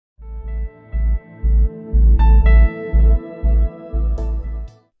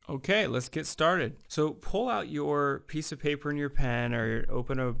Okay, let's get started. So pull out your piece of paper and your pen, or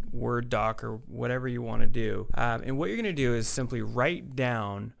open a Word doc or whatever you want to do. And what you're going to do is simply write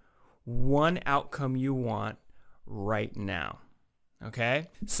down one outcome you want right now. Okay?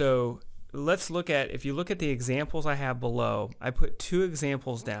 So let's look at, if you look at the examples I have below, I put 2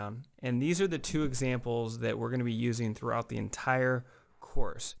 examples down, and these are the 2 examples that we're going to be using throughout the entire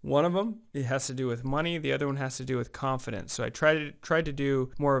course. One of them, it has to do with money. The other one has to do with confidence. So I tried to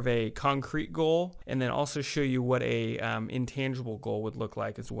do more of a concrete goal, and then also show you what a intangible goal would look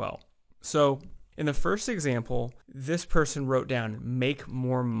like as well. So in the first example, this person wrote down, make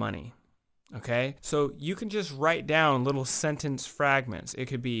more money. Okay, so you can just write down little sentence fragments. It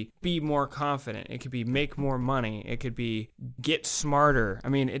could be more confident. It could be make more money. It could be get smarter. I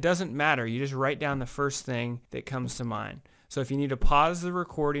mean, it doesn't matter. You just write down the first thing that comes to mind. So if you need to pause the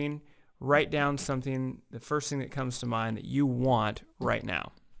recording, write down something, the first thing that comes to mind that you want right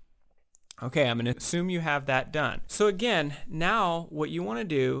now. Okay, I'm going to assume you have that done. So again, now what you want to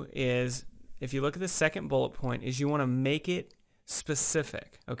do is, if you look at the second bullet point, is you want to make it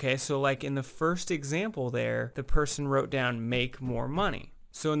specific. Okay, so like in the first example there, the person wrote down make more money.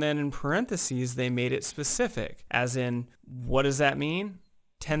 So and then in parentheses, they made it specific, as in, what does that mean?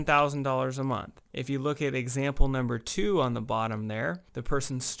 $10,000 a month. If you look at example number 2 on the bottom there, the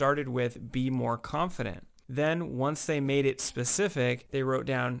person started with be more confident. Then once they made it specific, they wrote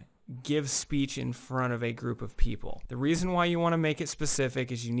down give speech in front of a group of people. The reason why you want to make it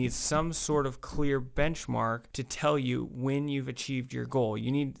specific is you need some sort of clear benchmark to tell you when you've achieved your goal.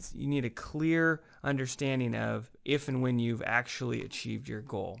 You need a clear understanding of if and when you've actually achieved your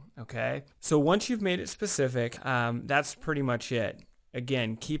goal. Okay? So once you've made it specific, that's pretty much it.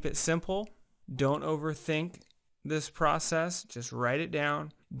 Again, keep it simple. Don't overthink this process. Just write it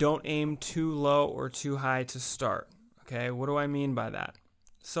down. Don't aim too low or too high to start. Okay, what do I mean by that?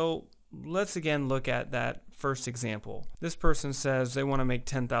 So let's again look at that first example. This person says they want to make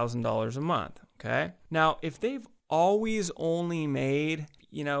 $10,000 a month. Okay, now if they've always only made,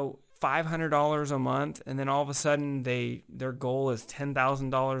 $500 a month, and then all of a sudden their goal is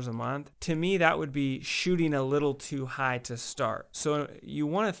 $10,000 a month, to me that would be shooting a little too high to start. So you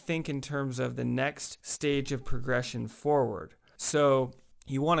want to think in terms of the next stage of progression forward. So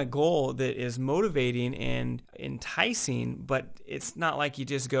you want a goal that is motivating and enticing, but it's not like you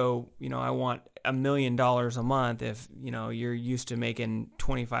just go, I want $1 million a month if, you're used to making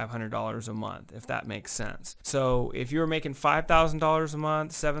 $2,500 a month, if that makes sense. So if you're making $5,000 a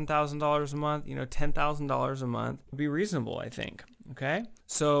month, $7,000 a month, $10,000 a month would be reasonable, I think. Okay.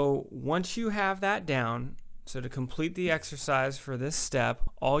 So once you have that down, so to complete the exercise for this step,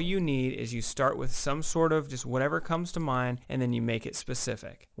 all you need is you start with some sort of just whatever comes to mind, and then you make it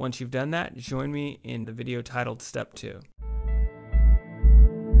specific. Once you've done that, join me in the video titled Step 2.